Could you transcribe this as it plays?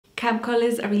Cam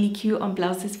collars are really cute on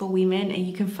blouses for women, and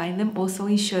you can find them also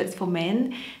in shirts for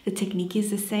men. The technique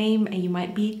is the same, and you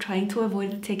might be trying to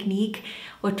avoid the technique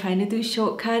or trying to do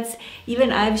shortcuts.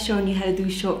 Even I've shown you how to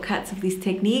do shortcuts of this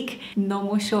technique. No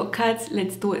more shortcuts,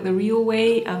 let's do it the real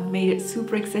way. I've made it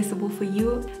super accessible for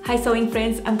you. Hi sewing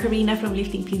friends, I'm Karina from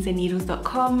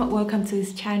liftingpinsandneedles.com. Welcome to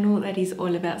this channel that is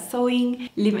all about sewing,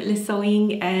 limitless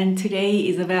sewing, and today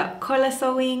is about collar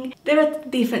sewing. There are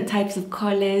different types of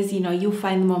collars, you know, you'll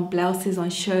find them on blouses, on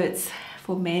shirts,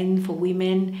 for men, for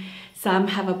women. Some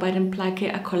have a button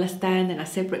placket, a collar stand, and a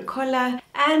separate collar.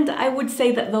 And I would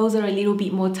say that those are a little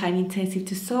bit more time intensive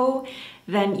to sew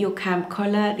than your cam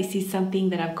collar. This is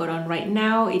something that I've got on right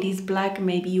now. It is black,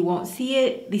 maybe you won't see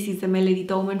it. This is the Melody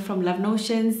Dolman from Love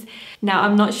Notions. Now,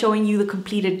 I'm not showing you the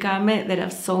completed garment that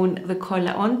I've sewn the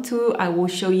collar onto. I will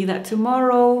show you that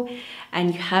tomorrow.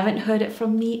 And you haven't heard it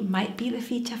from me, it might be the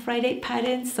Feature Friday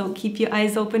pattern, so keep your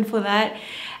eyes open for that.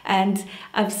 And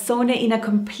I've sewn it in a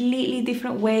completely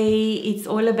different way. It's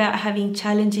all about having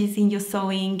challenges in your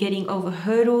sewing, getting over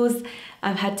hurdles.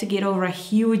 I've had to get over a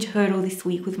huge hurdle this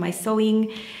week with my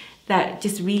sewing that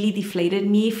just really deflated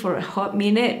me for a hot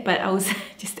minute, but I was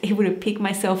just able to pick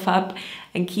myself up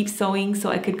and keep sewing so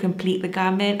I could complete the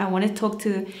garment. I want to talk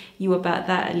to you about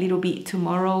that a little bit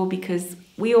tomorrow because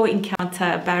we all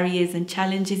encounter barriers and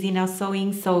challenges in our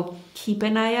sewing, so keep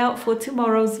an eye out for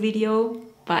tomorrow's video.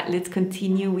 But let's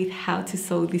continue with how to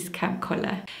sew this cam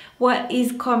collar. What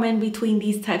is common between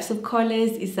these types of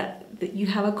collars is that you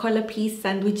have a collar piece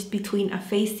sandwiched between a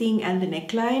facing and the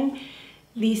neckline.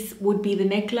 This would be the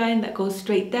neckline that goes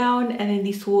straight down, and then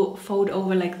this will fold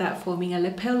over like that, forming a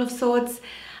lapel of sorts.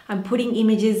 I'm putting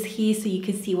images here so you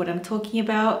can see what I'm talking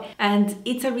about, and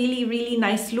it's a really, really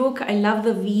nice look. I love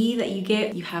the V that you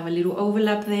get. You have a little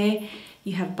overlap there.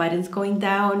 You have buttons going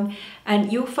down,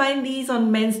 and you'll find these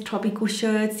on men's tropical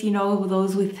shirts, you know,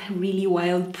 those with really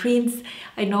wild prints.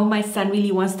 I know my son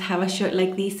really wants to have a shirt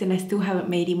like this, and I still haven't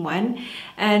made him one.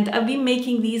 And I've been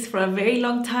making these for a very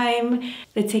long time.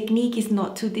 The technique is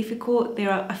not too difficult.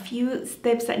 There are a few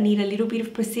steps that need a little bit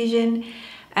of precision,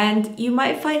 and you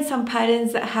might find some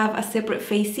patterns that have a separate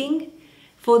facing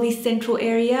for this central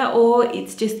area, or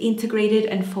it's just integrated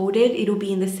and folded. It'll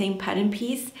be in the same pattern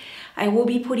piece. I will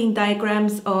be putting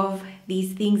diagrams of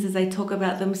these things as I talk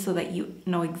about them so that you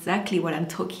know exactly what I'm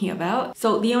talking about.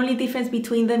 So the only difference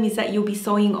between them is that you'll be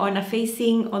sewing on a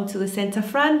facing onto the center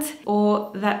front,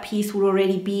 or that piece will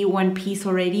already be one piece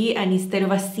already, and instead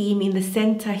of a seam in the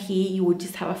center here, you would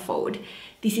just have a fold.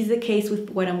 This is the case with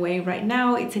what I'm wearing right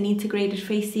now. It's an integrated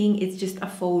facing. It's just a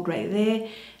fold right there,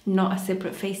 not a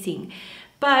separate facing.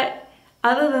 But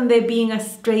other than there being a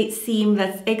straight seam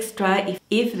that's extra,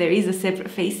 if there is a separate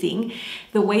facing,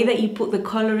 the way that you put the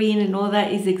collar in and all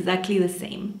that is exactly the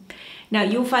same. Now,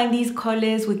 you'll find these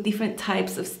collars with different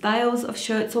types of styles of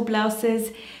shirts or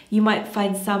blouses. You might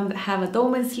find some that have a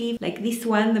dolman sleeve, like this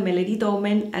one, the Melody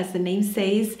Dolman, as the name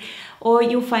says. Or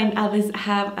you'll find others that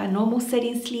have a normal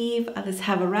setting sleeve, others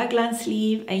have a raglan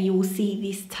sleeve, and you will see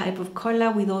this type of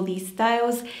collar with all these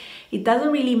styles. It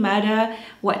doesn't really matter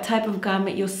what type of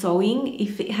garment you're sewing.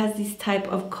 If it has this type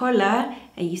of collar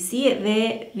and you see it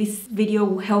there, this video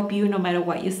will help you no matter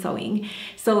what you're sewing.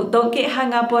 So don't get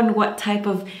hung up on what type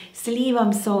of sleeve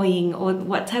I'm sewing or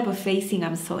what type of facing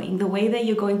I'm sewing. The way that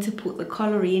you're going to put the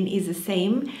collar in is the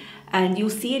same, and you'll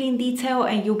see it in detail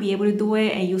and you'll be able to do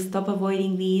it, and you'll stop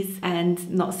avoiding these and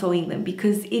not sewing them,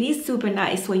 because it is super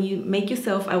nice when you make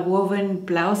yourself a woven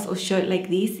blouse or shirt like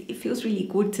this. It feels really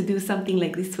good to do something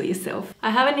like this for yourself. I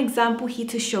have an example here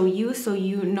to show you so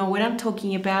you know what I'm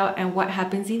talking about and what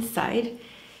happens inside.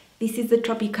 This is the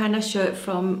Tropicana shirt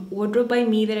from Wardrobe by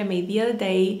Me that I made the other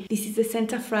day. This is the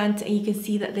center front, and you can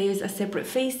see that there's a separate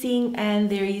facing and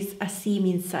there is a seam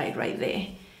inside right there.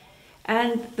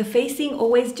 And the facing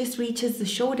always just reaches the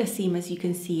shoulder seam, as you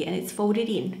can see, and it's folded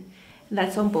in.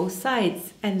 That's on both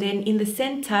sides. And then in the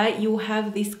center, you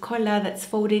have this collar that's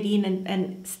folded in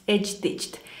and edge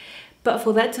stitched. But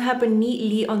for that to happen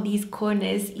neatly on these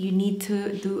corners, you need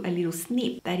to do a little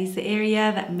snip. That is the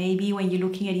area that maybe when you're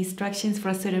looking at instructions for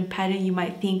a certain pattern, you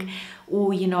might think, oh,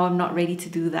 you know, I'm not ready to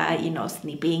do that, you know,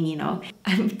 snipping, you know.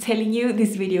 I'm telling you,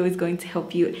 this video is going to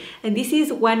help you. And this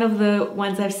is one of the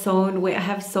ones I've sewn where I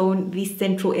have sewn this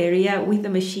central area with the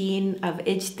machine. I've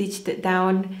edge stitched it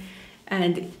down,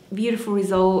 and beautiful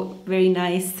result, very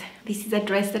nice. This is a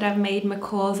dress that I've made,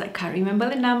 McCall's, I can't remember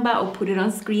the number, I'll put it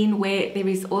on screen, where there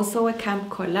is also a cam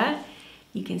collar.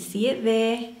 You can see it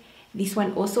there. This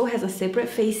one also has a separate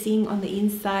facing on the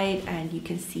inside, and you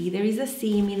can see there is a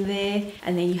seam in there.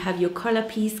 And then you have your collar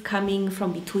piece coming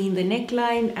from between the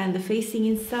neckline and the facing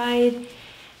inside.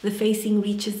 The facing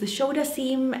reaches the shoulder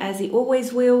seam, as it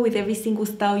always will with every single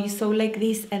style you sew like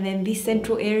this, and then this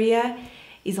central area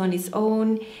is on its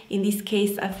own. In this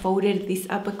case, I folded this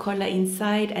upper collar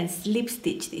inside and slip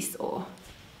stitched this all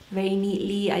very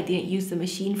neatly. I didn't use the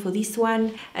machine for this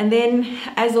one. And then,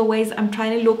 as always, I'm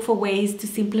trying to look for ways to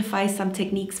simplify some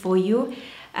techniques for you.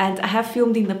 And I have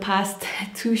filmed in the past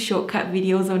 2 shortcut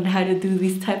videos on how to do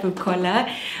this type of collar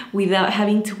without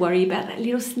having to worry about that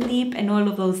little snip and all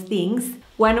of those things.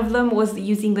 One of them was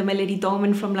using the Melody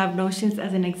Dolman from Love Notions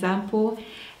as an example,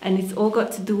 and it's all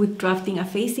got to do with drafting a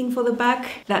facing for the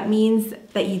back. That means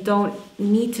that you don't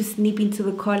need to snip into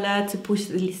the collar to push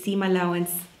the seam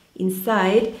allowance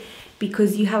inside,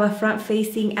 because you have a front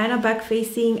facing and a back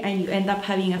facing, and you end up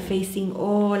having a facing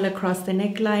all across the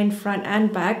neckline, front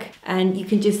and back, and you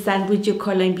can just sandwich your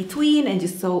collar in between and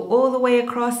just sew all the way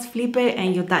across, flip it,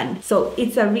 and you're done. So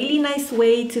it's a really nice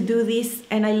way to do this,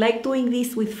 and I like doing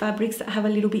this with fabrics that have a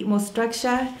little bit more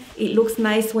structure. It looks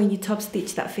nice when you top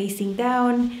stitch that facing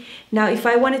down. Now, if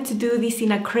I wanted to do this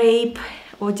in a crepe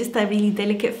or just a really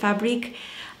delicate fabric,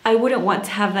 I wouldn't want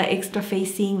to have that extra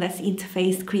facing that's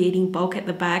interfaced, creating bulk at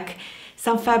the back.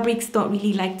 Some fabrics don't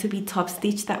really like to be top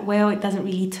stitched that well. It doesn't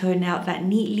really turn out that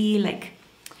neatly, like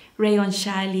rayon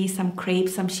challis, some crepe,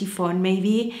 some chiffon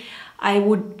maybe. I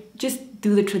would just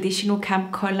do the traditional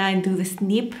camp collar and do the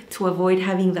snip to avoid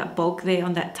having that bulk there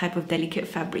on that type of delicate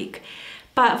fabric.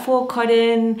 But for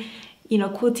cotton, you know,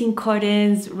 quilting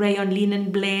cottons, rayon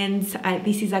linen blends,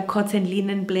 this is a cotton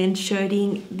linen blend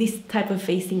shirting, this type of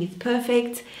facing is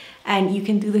perfect, and you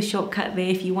can do the shortcut there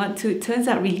if you want to. It turns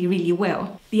out really, really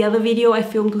well. The other video I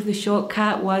filmed with the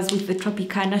shortcut was with the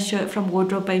Tropicana shirt from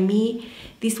Wardrobe by Me.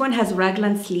 This one has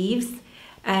raglan sleeves,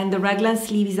 and the raglan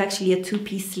sleeve is actually a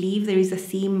 2-piece sleeve. There is a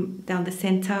seam down the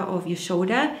center of your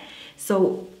shoulder.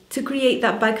 So to create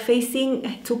that back facing,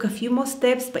 it took a few more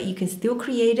steps, but you can still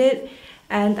create it.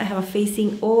 And I have a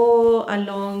facing all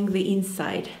along the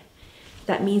inside.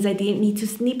 That means I didn't need to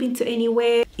snip into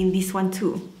anywhere in this one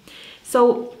too.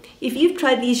 So if you've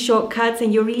tried these shortcuts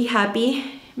and you're really happy,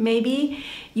 maybe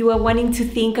you are wanting to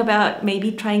think about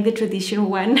maybe trying the traditional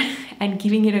one and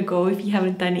giving it a go if you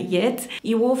haven't done it yet.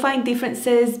 You will find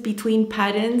differences between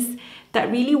patterns that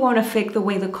really won't affect the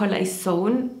way the collar is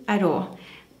sewn at all.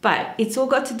 But it's all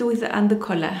got to do with the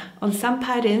undercollar. On some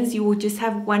patterns, you will just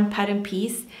have one pattern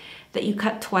piece that you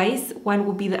cut twice. One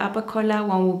will be the upper collar,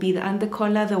 one will be the under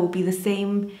collar. They will be the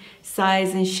same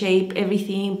size and shape,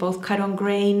 everything, both cut on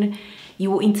grain.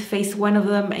 You will interface one of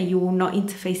them and you will not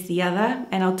interface the other.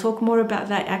 And I'll talk more about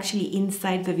that actually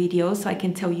inside the video, so I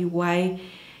can tell you why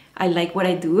I like what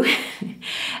I do.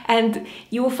 And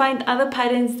you will find other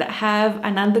patterns that have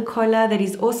an under collar that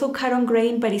is also cut on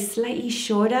grain, but is slightly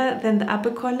shorter than the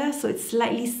upper collar, so it's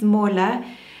slightly smaller.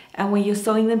 And when you're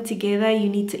sewing them together, you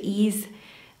need to ease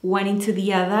one into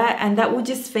the other, and that will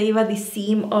just favor the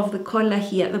seam of the collar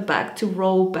here at the back to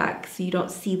roll back so you don't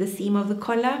see the seam of the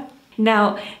collar.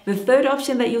 Now, the third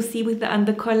option that you'll see with the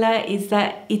under collar is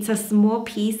that it's a small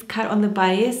piece cut on the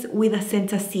bias with a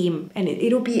center seam, and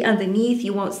it'll be underneath,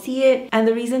 you won't see it. And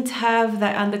the reason to have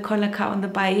that under collar cut on the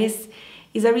bias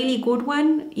is a really good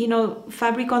one. You know,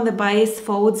 fabric on the bias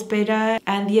folds better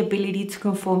and the ability to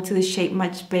conform to the shape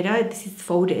much better. This is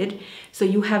folded, so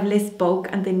you have less bulk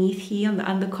underneath here on the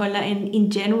under collar, and in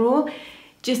general,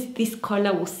 just this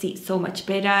collar will sit so much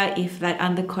better if that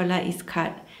under collar is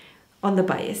cut on the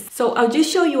bias. So I'll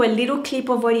just show you a little clip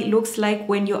of what it looks like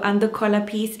when your under collar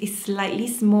piece is slightly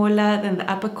smaller than the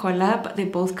upper collar, but they're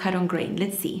both cut on grain.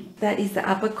 Let's see. That is the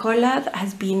upper collar that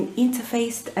has been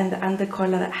interfaced and the under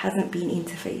collar that hasn't been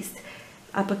interfaced.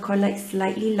 Upper collar is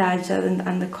slightly larger than the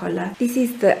under collar. This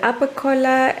is the upper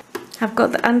collar. I've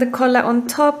got the under collar on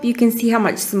top. You can see how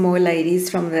much smaller it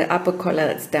is from the upper collar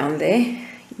that's down there.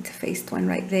 Interfaced one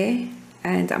right there.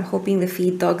 And I'm hoping the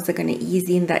feed dogs are going to ease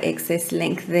in that excess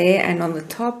length there and on the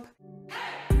top.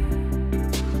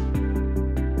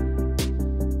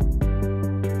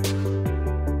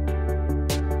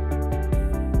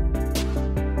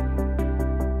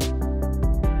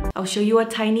 I'll show you a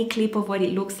tiny clip of what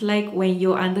it looks like when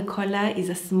your under collar is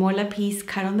a smaller piece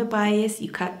cut on the bias.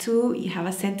 You cut two, you have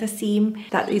a center seam.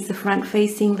 That is the front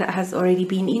facing that has already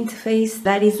been interfaced.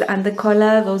 That is the under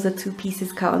collar. Those are two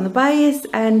pieces cut on the bias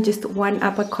and just one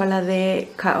upper collar there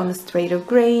cut on a straight of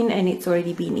grain, and it's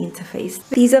already been interfaced.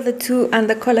 These are the two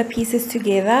under collar pieces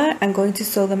together. I'm going to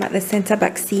sew them at the center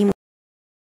back seam.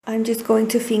 I'm just going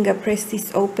to finger press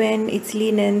this open. It's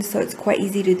linen, so it's quite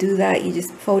easy to do that. You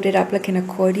just fold it up like an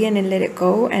accordion and let it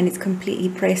go, and it's completely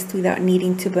pressed without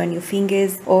needing to burn your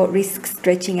fingers or risk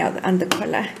stretching out the under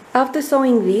collar. After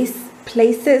sewing this,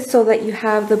 place it so that you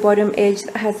have the bottom edge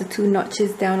that has the two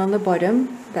notches down on the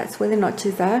bottom. That's where the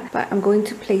notches are, but I'm going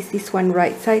to place this one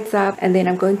right sides up, and then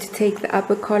I'm going to take the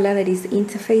upper collar that is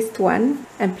interfaced one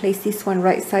and place this one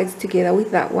right sides together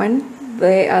with that one.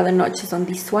 There are the notches on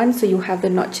this one, so you have the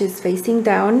notches facing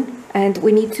down, and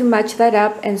we need to match that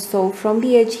up and sew from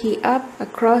the edge here up,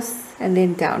 across, and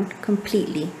then down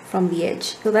completely from the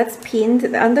edge. So that's pinned.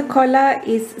 The under collar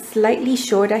is slightly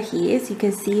shorter here, so you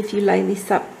can see if you line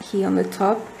this up here on the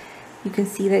top, you can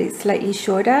see that it's slightly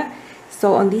shorter.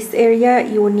 So on this area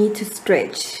you will need to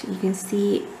stretch. You can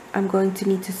see I'm going to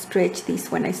need to stretch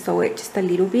this when I sew it just a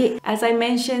little bit. As I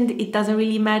mentioned, it doesn't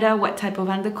really matter what type of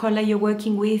under collar you're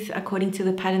working with. According to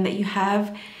the pattern that you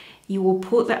have, you will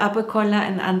put the upper collar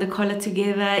and the under collar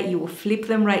together, you will flip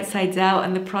them right sides out,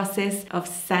 and the process of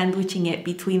sandwiching it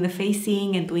between the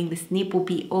facing and doing the snip will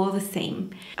be all the same.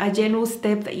 A general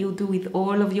step that you'll do with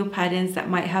all of your patterns that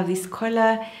might have this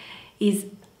collar is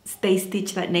stay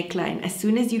stitch that neckline. As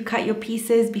soon as you cut your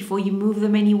pieces, before you move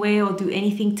them anywhere or do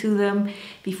anything to them,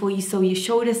 before you sew your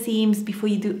shoulder seams, before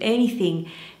you do anything,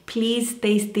 please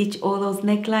stay stitch all those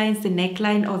necklines, the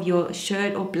neckline of your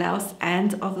shirt or blouse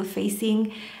and of the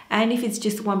facing. And if it's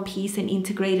just one piece, and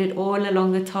integrate it all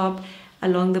along the top,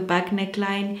 along the back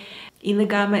neckline. In the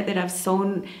garment that I've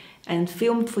sewn and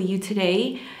filmed for you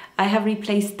today, I have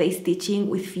replaced stay stitching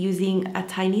with fusing a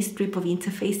tiny strip of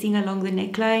interfacing along the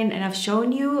neckline, and I've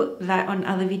shown you that on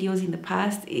other videos in the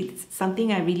past. It's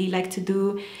something I really like to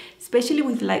do, especially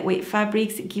with lightweight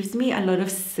fabrics. It gives me a lot of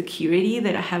security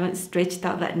that I haven't stretched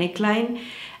out that neckline.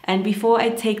 And before I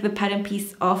take the pattern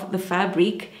piece off the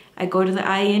fabric, I go to the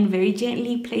iron, very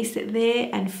gently place it there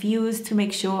and fuse to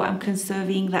make sure I'm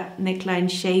conserving that neckline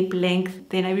shape, length.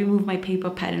 Then I remove my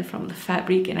paper pattern from the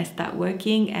fabric and I start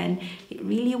working, and it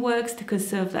really works to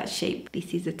conserve that shape.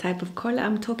 This is the type of collar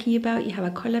I'm talking about. You have a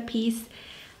collar piece,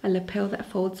 a lapel that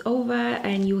folds over,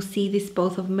 and you'll see this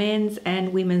both of men's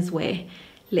and women's wear.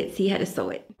 Let's see how to sew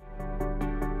it.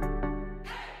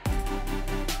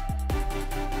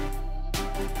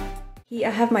 Here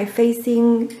I have my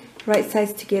facing right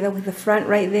sides together with the front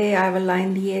right there. I've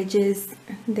aligned the edges.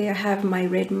 There I have my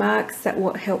red marks that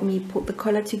will help me put the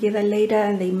collar together later,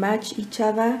 and they match each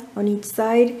other on each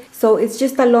side. So it's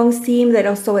just a long seam that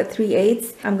I'll sew at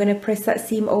 3/8. I'm going to press that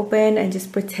seam open and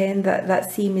just pretend that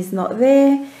that seam is not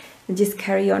there, and just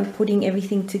carry on putting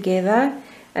everything together.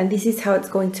 And this is how it's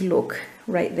going to look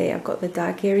right there. I've got the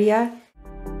dark area.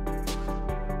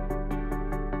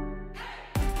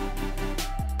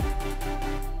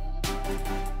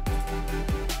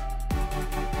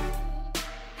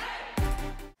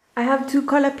 I have two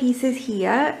collar pieces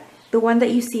here. The one that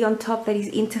you see on top that is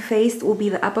interfaced will be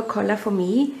the upper collar for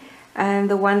me, and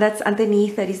the one that's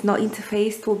underneath that is not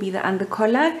interfaced will be the under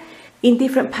collar. In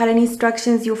different pattern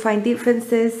instructions you'll find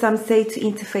differences. Some say to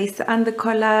interface the under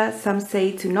collar, some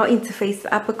say to not interface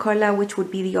the upper collar, which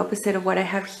would be the opposite of what I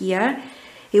have here.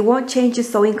 It won't change the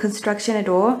sewing construction at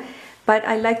all, but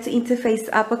I like to interface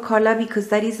the upper collar because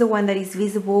that is the one that is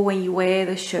visible when you wear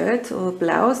the shirt or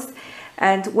blouse.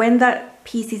 And when that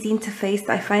piece is interfaced,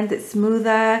 I find it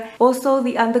smoother. Also,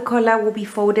 the under collar will be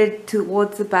folded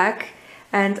towards the back,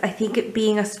 and I think it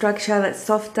being a structure that's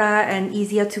softer and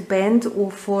easier to bend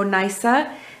will fall nicer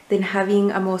than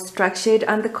having a more structured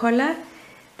under collar.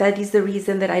 That is the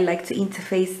reason that I like to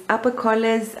interface upper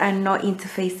collars and not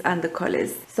interface under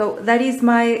collars. So that is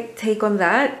my take on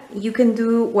that. You can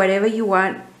do whatever you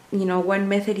want. You know, one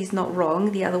method is not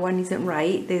wrong, the other one isn't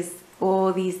right. There's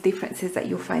all these differences that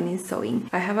you'll find in sewing.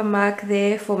 I have a mark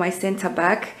there for my center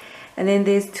back, and then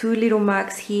there's two little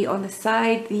marks here on the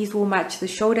side. These will match the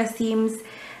shoulder seams,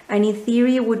 and in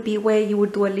theory it would be where you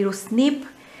would do a little snip,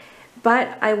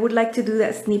 but I would like to do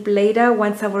that snip later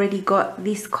once I've already got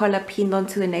this collar pinned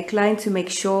onto the neckline, to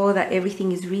make sure that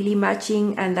everything is really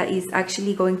matching and that is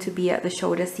actually going to be at the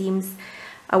shoulder seams.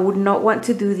 I would not want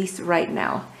to do this right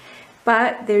now,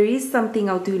 but there is something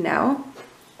I'll do now.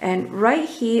 And right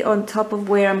here on top of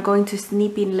where I'm going to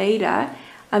snip in later,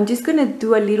 I'm just going to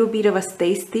do a little bit of a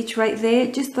stay stitch right there,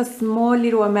 just a small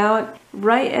little amount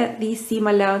right at the seam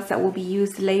allowance that will be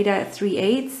used later at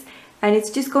 3/8. And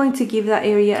it's just going to give that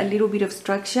area a little bit of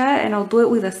structure, and I'll do it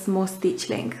with a small stitch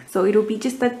length. So it'll be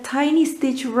just a tiny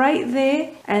stitch right there,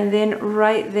 and then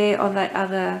right there on that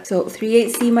other. So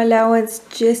 3/8 seam allowance,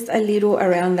 just a little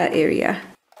around that area.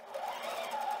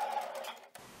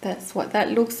 That's what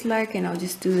that looks like, and I'll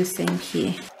just do the same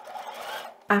here.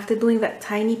 After doing that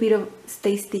tiny bit of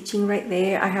stay stitching right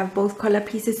there, I have both collar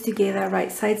pieces together,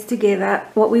 right sides together.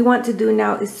 What we want to do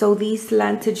now is sew these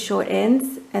slanted short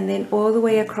ends, and then all the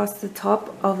way across the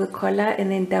top of the collar, and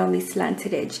then down this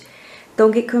slanted edge.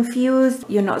 Don't get confused,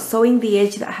 you're not sewing the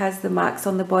edge that has the marks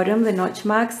on the bottom, the notch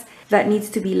marks. that needs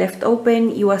to be left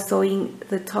open, you are sewing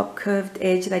the top curved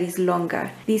edge that is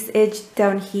longer. This edge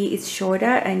down here is shorter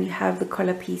and you have the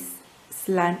collar piece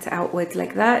slant outwards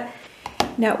like that.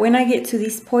 Now when I get to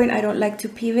this point, I don't like to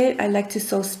pivot. I like to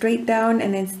sew straight down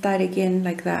and then start again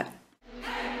like that.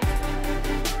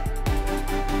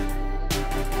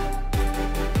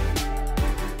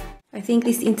 I think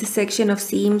this intersection of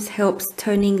seams helps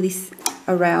turning this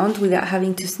around without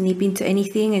having to snip into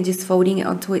anything and just folding it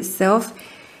onto itself.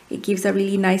 It gives a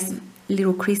really nice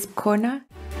little crisp corner.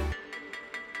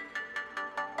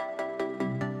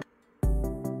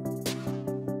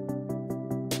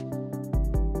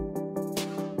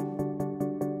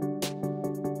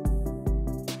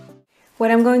 What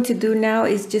I'm going to do now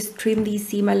is just trim these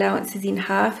seam allowances in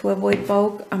half to avoid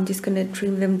bulk. I'm just going to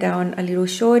trim them down a little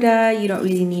shorter. You don't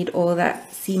really need all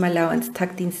that seam allowance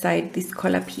tucked inside this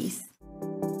collar piece.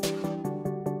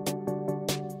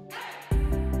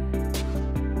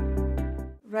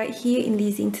 Right here in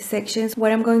these intersections,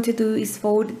 what I'm going to do is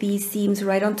fold these seams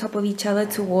right on top of each other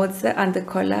towards the under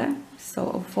collar. So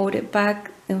I'll fold it back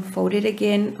and fold it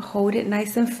again, hold it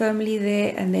nice and firmly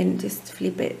there, and then just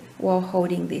flip it while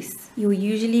holding this. You will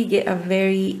usually get a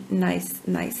very nice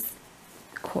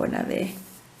corner there.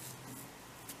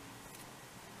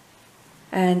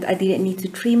 And I didn't need to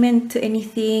trim into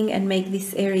anything and make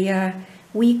this area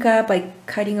weaker by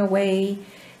cutting away.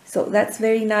 So that's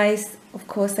very nice. Of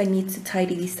course, I need to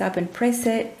tidy this up and press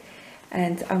it.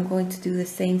 And I'm going to do the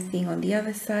same thing on the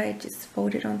other side. Just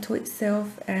fold it onto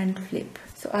itself and flip.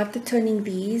 So after turning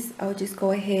these, I'll just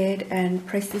go ahead and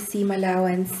press the seam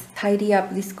allowance, tidy up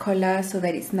this collar so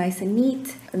that it's nice and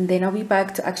neat. And then I'll be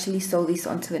back to actually sew this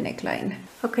onto the neckline.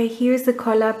 Okay, here's the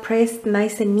collar pressed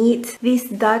nice and neat. This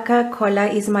darker collar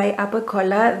is my upper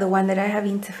collar, the one that I have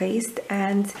interfaced,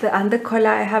 and the under collar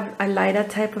I have a lighter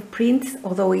type of print,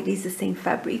 although it is the same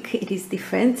fabric, it is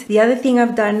different. The other thing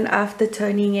I've done after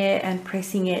turning it and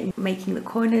pressing it, making the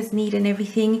corners neat and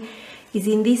everything, is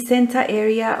in this center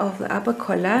area of the upper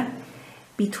collar,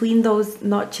 between those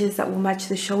notches that will match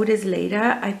the shoulders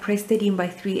later, I pressed it in by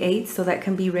 3/8 so that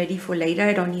can be ready for later.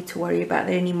 I don't need to worry about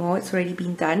that anymore, it's already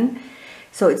been done.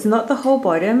 So it's not the whole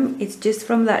bottom, it's just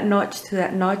from that notch to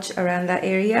that notch around that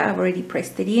area. I've already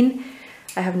pressed it in.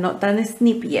 I have not done a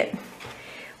snip yet.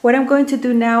 What I'm going to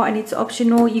do now, and it's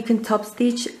optional, you can top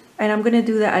stitch, and I'm going to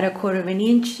do that at 1/4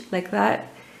 inch like that.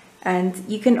 And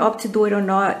you can opt to do it or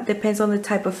not, depends on the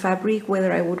type of fabric,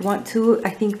 whether I would want to. I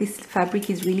think this fabric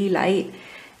is really light,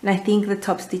 and I think the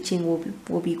top stitching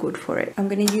will be good for it. I'm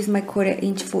going to use my 1/4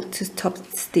 inch foot to top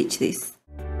stitch this.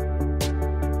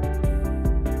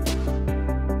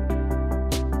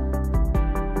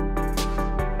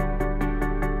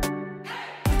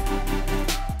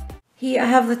 Here I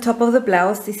have the top of the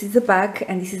blouse. This is the back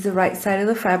and this is the right side of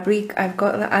the fabric. I've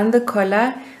got the under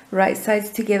collar, right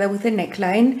sides together with the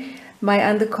neckline. My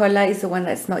under collar is the one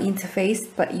that's not interfaced,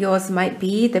 but yours might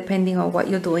be depending on what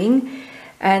you're doing.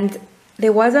 And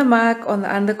there was a mark on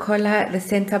the under collar at the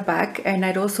center back, and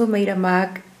I'd also made a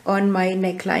mark on my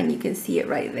neckline. You can see it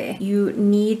right there. You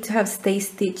need to have stay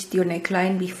stitched your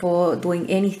neckline before doing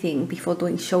anything, before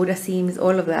doing shoulder seams,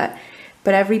 all of that.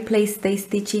 But I've replaced stay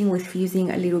stitching with fusing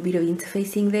a little bit of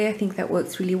interfacing there. I think that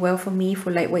works really well for me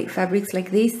for lightweight fabrics like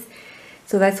this.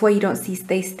 So that's why you don't see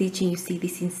stay stitching, you see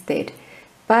this instead.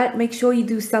 But make sure you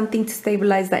do something to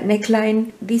stabilize that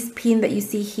neckline. This pin that you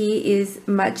see here is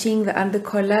matching the under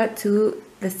collar to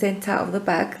the center of the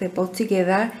back. They're both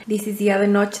together. This is the other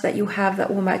notch that you have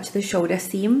that will match the shoulder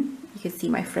seam. You can see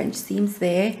my French seams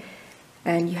there,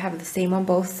 and you have the same on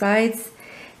both sides.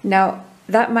 Now,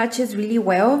 that matches really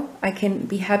well. I can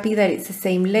be happy that it's the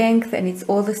same length and it's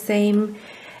all the same.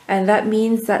 And that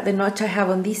means that the notch I have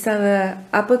on this other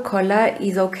upper collar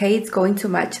is okay, it's going to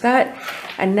match that.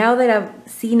 And now that I've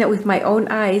seen it with my own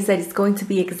eyes that it's going to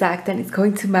be exact and it's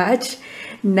going to match,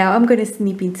 now I'm going to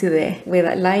snip into there where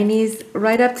that line is,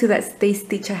 right up to that stay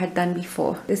stitch I had done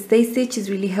before. The stay stitch is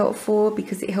really helpful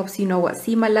because it helps you know what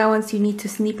seam allowance you need to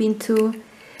snip into,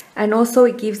 and also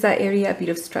it gives that area a bit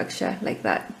of structure like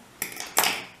that.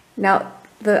 Now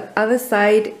the other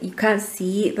side, you can't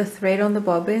see the thread on the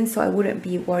bobbin, so I wouldn't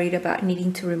be worried about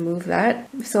needing to remove that.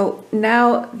 So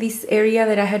now this area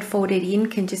that I had folded in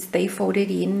can just stay folded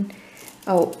in.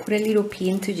 I'll put a little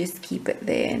pin to just keep it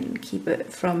there and keep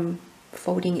it from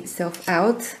folding itself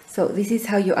out. So this is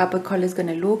how your upper collar is going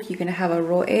to look. You're going to have a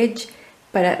raw edge,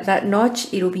 but at that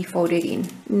notch it'll be folded in.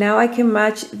 Now I can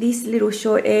match this little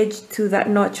short edge to that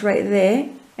notch right there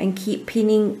and keep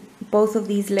pinning both of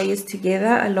these layers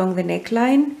together along the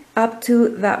neckline up to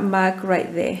that mark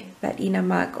right there, that inner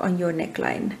mark on your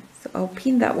neckline. So So I'll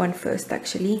pin that one first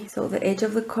actually. So the edge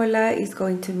of the collar is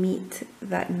going to meet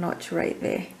that notch right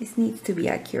there. This needs to be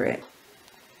accurate.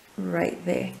 Right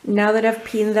there. Now that I've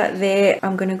pinned that there,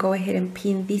 I'm going to go ahead and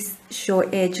pin this short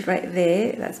edge right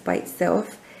there. That's by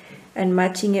itself. And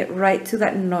matching it right to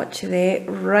that notch there,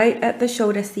 right at the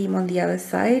shoulder seam on the other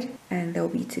side, and they'll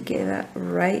be together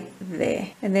right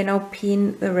there. And then I'll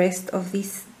pin the rest of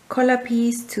this collar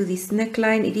piece to this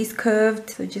neckline. It is curved,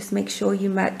 so just make sure you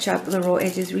match up the raw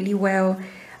edges really well.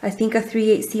 I think a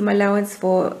 3/8 seam allowance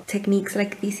for techniques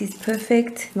like this is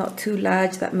perfect, not too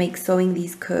large. That makes sewing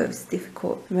these curves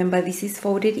difficult. Remember, this is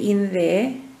folded in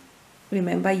there.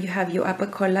 Remember, you have your upper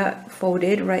collar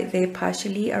folded right there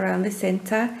partially around the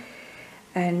center,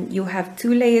 and you have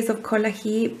 2 layers of collar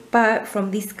here, but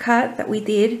from this cut that we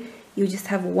did, you just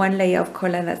have 1 layer of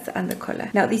collar, that's the under collar.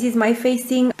 Now this is my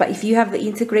facing, but if you have the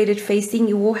integrated facing,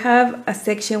 you will have a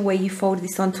section where you fold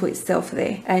this onto itself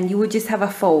there, and you will just have a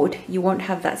fold. You won't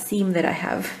have that seam that I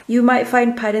have. You might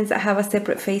find patterns that have a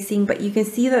separate facing, but you can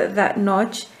see that that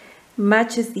notch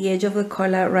matches the edge of the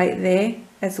collar right there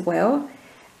as well.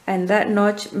 And that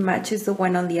notch matches the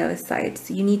one on the other side.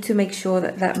 So you need to make sure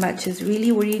that that matches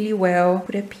really, really well.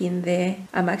 Put a pin there.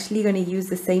 I'm actually going to use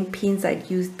the same pins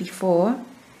I'd used before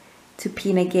to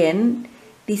pin again.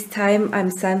 This time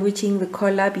I'm sandwiching the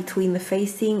collar between the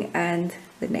facing and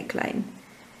the neckline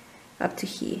up to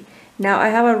here. Now I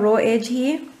have a raw edge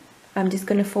here. I'm just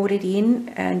going to fold it in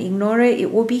and ignore it.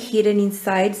 It will be hidden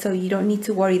inside, so you don't need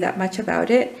to worry that much about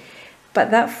it.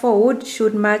 But that fold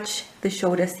should match the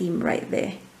shoulder seam right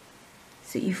there.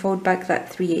 So you fold back that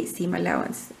 3/8 seam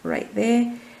allowance right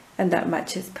there, and that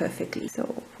matches perfectly.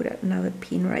 So put another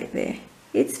pin right there.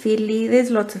 It's fiddly, there's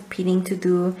lots of pinning to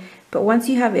do, but once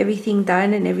you have everything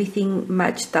done and everything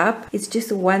matched up, it's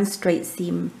just one straight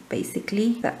seam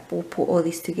basically that will put all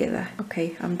this together.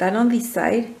 Okay, I'm done on this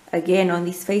side. Again, on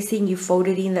this facing, you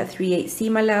folded in that 3/8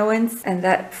 seam allowance, and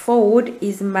that fold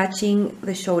is matching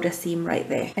the shoulder seam right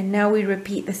there. And now we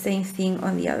repeat the same thing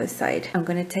on the other side. I'm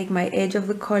going to take my edge of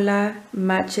the collar,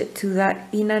 match it to that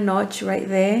inner notch right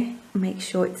there. Make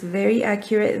sure it's very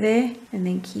accurate there, and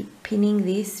then keep pinning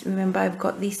this. Remember, I've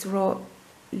got this raw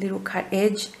little cut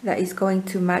edge that is going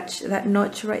to match that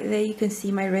notch right there. You can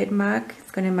see my red mark.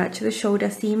 It's going to match the shoulder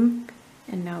seam,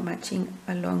 and now matching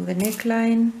along the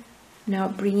neckline. Now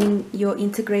bringing your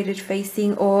integrated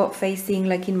facing, or facing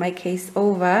like in my case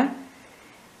over,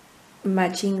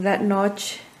 matching that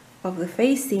notch of the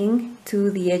facing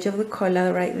to the edge of the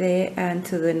collar right there and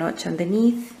to the notch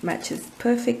underneath. Matches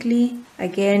perfectly.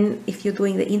 Again, if you're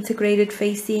doing the integrated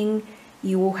facing,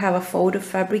 you will have a fold of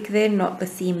fabric there, not the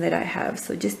seam that I have.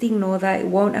 So just ignore that. It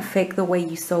won't affect the way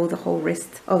you sew the whole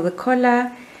rest of the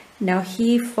collar. Now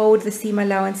here, fold the seam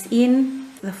allowance in.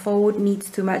 The fold needs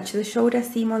to match the shoulder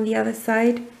seam on the other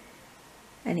side,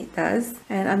 and it does.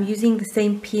 And I'm using the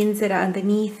same pins that are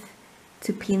underneath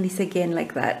to pin this again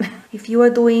like that. If you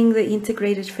are doing the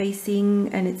integrated facing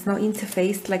and it's not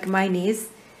interfaced like mine is,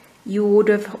 you would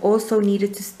have also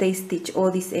needed to stay stitch all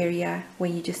this area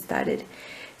when you just started.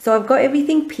 So I've got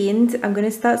everything pinned. I'm going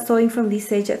to start sewing from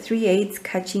this edge at 3/8,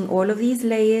 catching all of these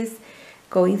layers,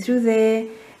 going through there,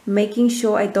 making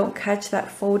sure I don't catch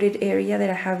that folded area that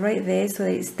I have right there so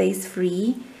that it stays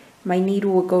free. My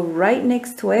needle will go right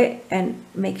next to it and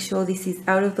make sure this is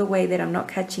out of the way, that I'm not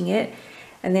catching it.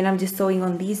 And then I'm just sewing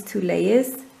on these 2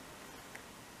 layers.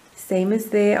 Same as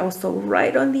there, I'll sew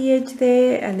right on the edge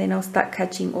there, and then I'll start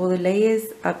catching all the layers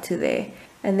up to there.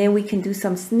 And then we can do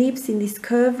some snips in this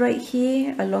curve right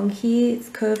here. Along here, it's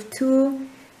curved too.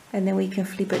 And then we can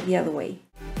flip it the other way.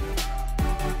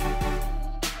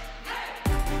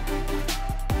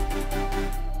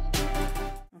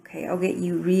 Okay, I'll get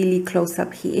you really close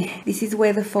up here. This is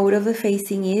where the fold of the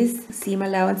facing is. Seam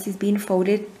allowance is being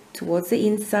folded towards the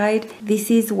inside.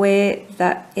 This is where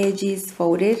that edge is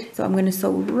folded. So I'm going to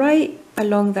sew right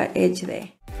along that edge there.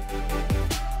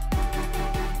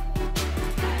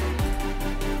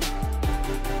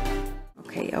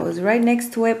 Okay, I was right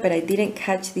next to it, but I didn't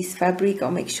catch this fabric.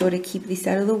 I'll make sure to keep this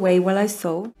out of the way while I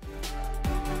sew.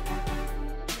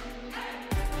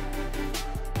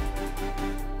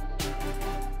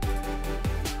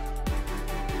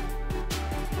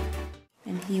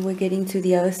 Here we're getting to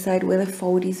the other side where the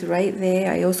fold is right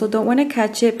there. I also don't want to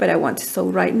catch it, but I want to sew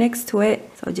right next to it.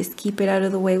 So I'll just keep it out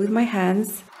of the way with my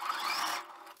hands.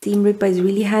 Seam ripper is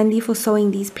really handy for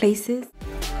sewing these places.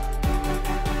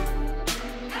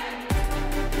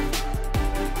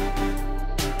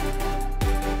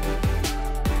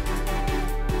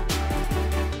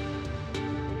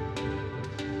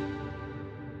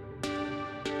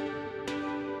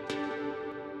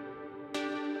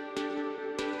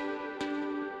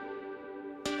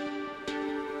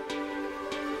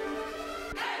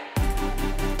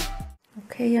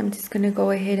 Okay, I'm just gonna go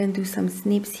ahead and do some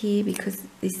snips here because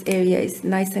this area is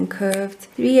nice and curved.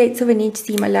 3/8 of an inch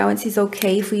seam allowance is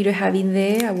okay for you to have in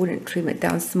there. I wouldn't trim it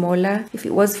down smaller. If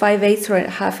it was 5/8 or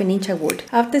 1/2 an inch, I would.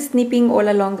 After snipping all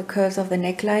along the curves of the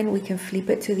neckline, we can flip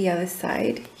it to the other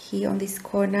side. Here on this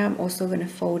corner, I'm also gonna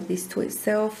fold this to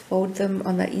itself, fold them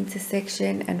on the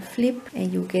intersection and flip,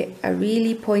 and you'll get a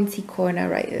really pointy corner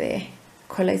right there.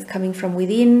 Collar is coming from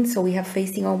within, so we have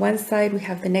facing on one side, we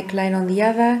have the neckline on the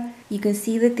other. You can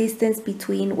see the distance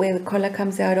between where the collar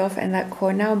comes out of and that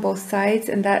corner on both sides,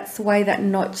 and that's why that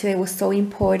notch there was so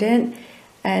important.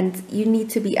 And you need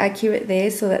to be accurate there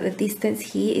so that the distance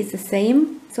here is the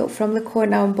same. So from the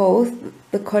corner on both,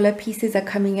 the collar pieces are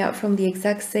coming out from the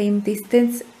exact same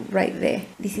distance right there.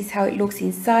 This is how it looks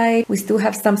inside. We still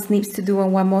have some snips to do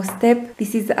on one more step.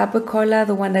 This is the upper collar,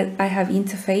 the one that I have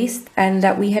interfaced and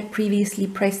that we had previously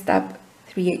pressed up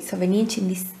 3/8 of an inch in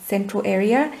this central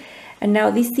area. And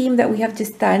now this seam that we have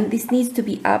just done, this needs to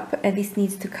be up and this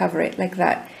needs to cover it like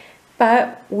that.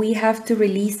 But we have to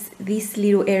release this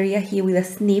little area here with a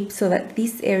snip so that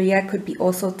this area could be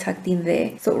also tucked in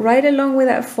there. So right along where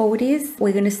that fold is,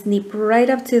 we're going to snip right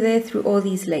up to there through all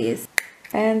these layers.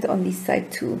 And on this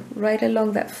side too, right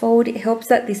along that fold. It helps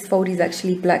that this fold is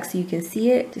actually black so you can see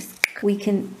it. We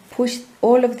can push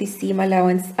all of this seam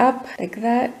allowance up like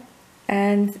that.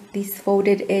 And this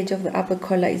folded edge of the upper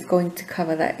collar is going to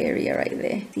cover that area right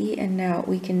there. See, and now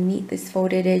we can meet this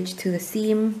folded edge to the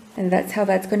seam, and that's how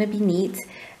that's going to be neat.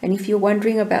 And if you're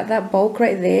wondering about that bulk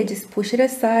right there, just push it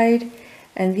aside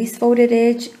and this folded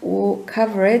edge will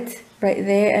cover it right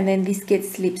there, and then this gets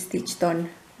slip stitched on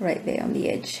right there on the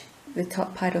edge, the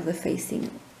top part of the facing.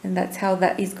 And that's how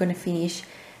that is going to finish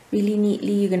really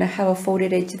neatly. You're going to have a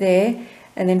folded edge there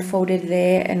and then folded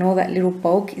there, and all that little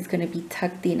bulk is going to be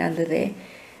tucked in under there.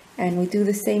 And we do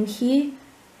the same here.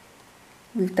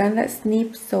 We've done that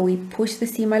snip, so we push the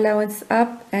seam allowance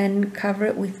up and cover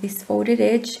it with this folded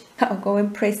edge. I'll go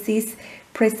and press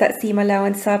that seam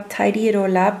allowance up, tidy it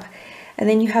all up, and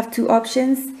then you have two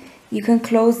options. You can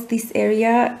close this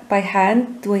area by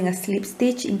hand doing a slip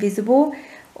stitch invisible,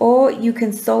 or you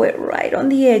can sew it right on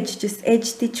the edge, just edge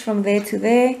stitch from there to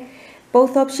there.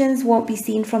 Both options won't be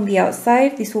seen from the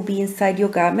outside. This will be inside your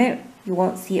garment. You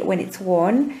won't see it when it's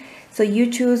worn. So you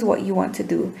choose what you want to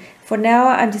do. For now,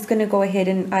 I'm just going to go ahead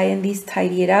and iron this,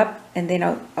 tidy it up, and then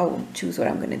I'll choose what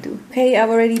I'm going to do. Okay, I've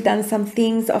already done some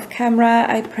things off camera.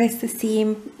 I pressed the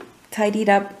seam, tidied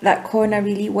up that corner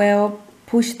really well,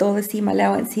 pushed all the seam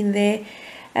allowance in there.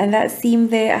 And that seam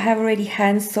there, I have already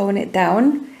hand sewn it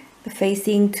down, the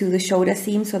facing to the shoulder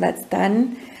seam, so that's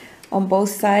done on both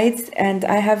sides, and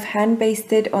I have hand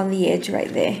basted on the edge right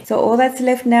there. So all that's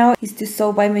left now is to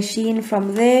sew by machine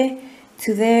from there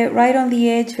to there, right on the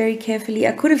edge, very carefully.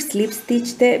 I could have slip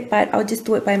stitched it, but I'll just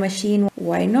do it by machine.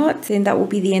 Why not? And that will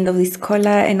be the end of this collar,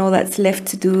 and all that's left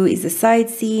to do is the side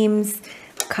seams,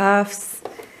 cuffs,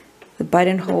 the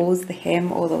buttonholes, the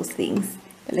hem, all those things.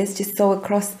 But let's just sew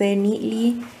across there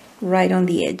neatly, right on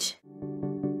the edge.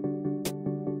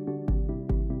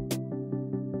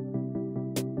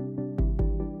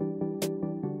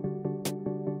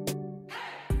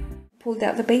 Pulled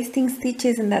out the basting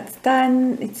stitches and that's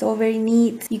done. It's all very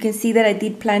neat. You can see that I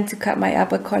did plan to cut my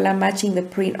upper collar matching the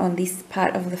print on this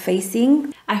part of the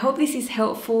facing. I hope this is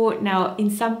helpful. Now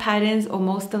in some patterns or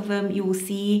most of them, you will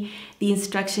see the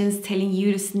instructions telling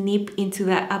you to snip into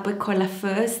that upper collar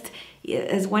first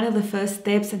as one of the first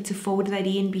steps, and to fold that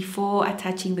in before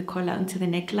attaching the collar onto the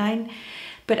neckline.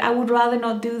 But I would rather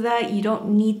not do that. You don't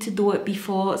need to do it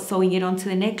before sewing it onto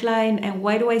the neckline. And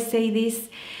why do I say this?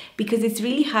 Because it's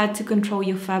really hard to control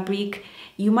your fabric.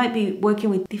 You might be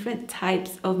working with different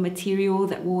types of material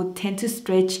that will tend to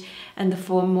stretch and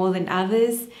deform more than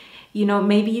others. You know,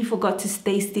 maybe you forgot to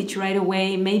stay stitch right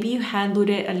away. Maybe you handled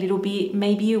it a little bit.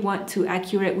 Maybe you want to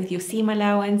accurate with your seam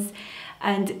allowance.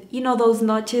 And you know, those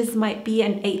notches might be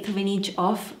 1/8 of an inch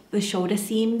off the shoulder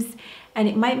seams. And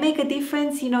it might make a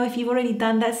difference. You know, if you've already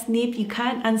done that snip, you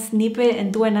can't unsnip it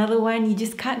and do another one. You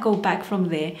just can't go back from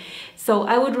there. So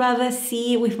I would rather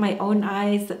see with my own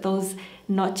eyes that those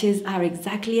notches are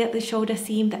exactly at the shoulder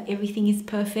seam, that everything is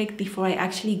perfect, before I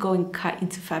actually go and cut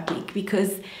into fabric.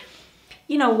 Because,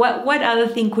 you know, what other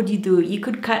thing could you do? You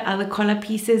could cut other collar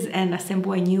pieces and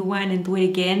assemble a new one and do it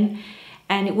again.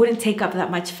 And it wouldn't take up that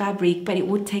much fabric, but it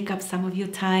would take up some of your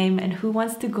time. And who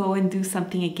wants to go and do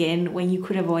something again when you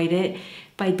could avoid it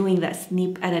by doing that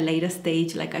snip at a later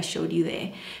stage like I showed you there?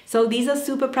 So these are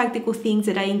super practical things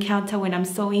that I encounter when I'm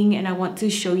sewing, and I want to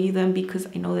show you them because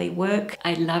I know they work.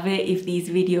 I'd love it if these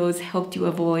videos helped you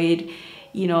avoid,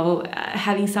 you know,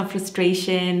 having some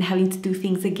frustration, having to do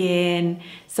things again.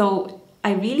 So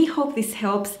I really hope this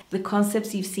helps. The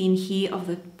concepts you've seen here of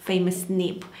the famous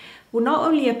snip will not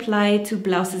only apply to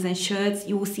blouses and shirts,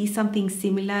 you will see something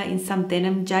similar in some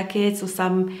denim jackets or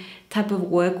some type of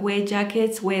workwear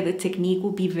jackets where the technique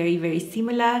will be very, very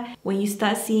similar. When you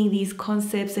start seeing these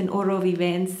concepts and order of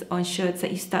events on shirts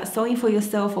that you start sewing for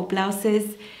yourself or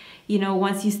blouses, you know,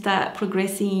 once you start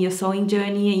progressing in your sewing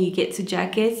journey and you get to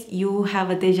jackets, you'll have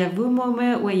a deja vu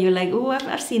moment where you're like, oh,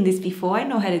 I've seen this before, I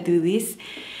know how to do this.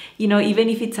 You know, even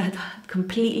if it's a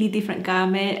completely different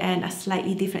garment and a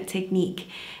slightly different technique,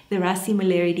 there are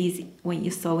similarities when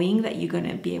you're sewing that you're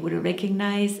gonna be able to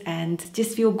recognize and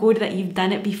just feel good that you've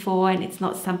done it before and it's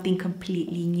not something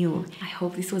completely new. I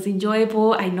hope this was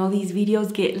enjoyable. I know these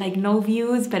videos get like no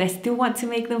views, but I still want to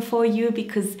make them for you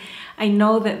because I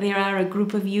know that there are a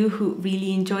group of you who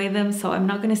really enjoy them, so I'm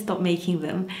not gonna stop making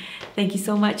them. Thank you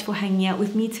so much for hanging out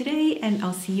with me today, and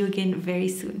I'll see you again very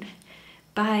soon.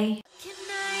 Bye.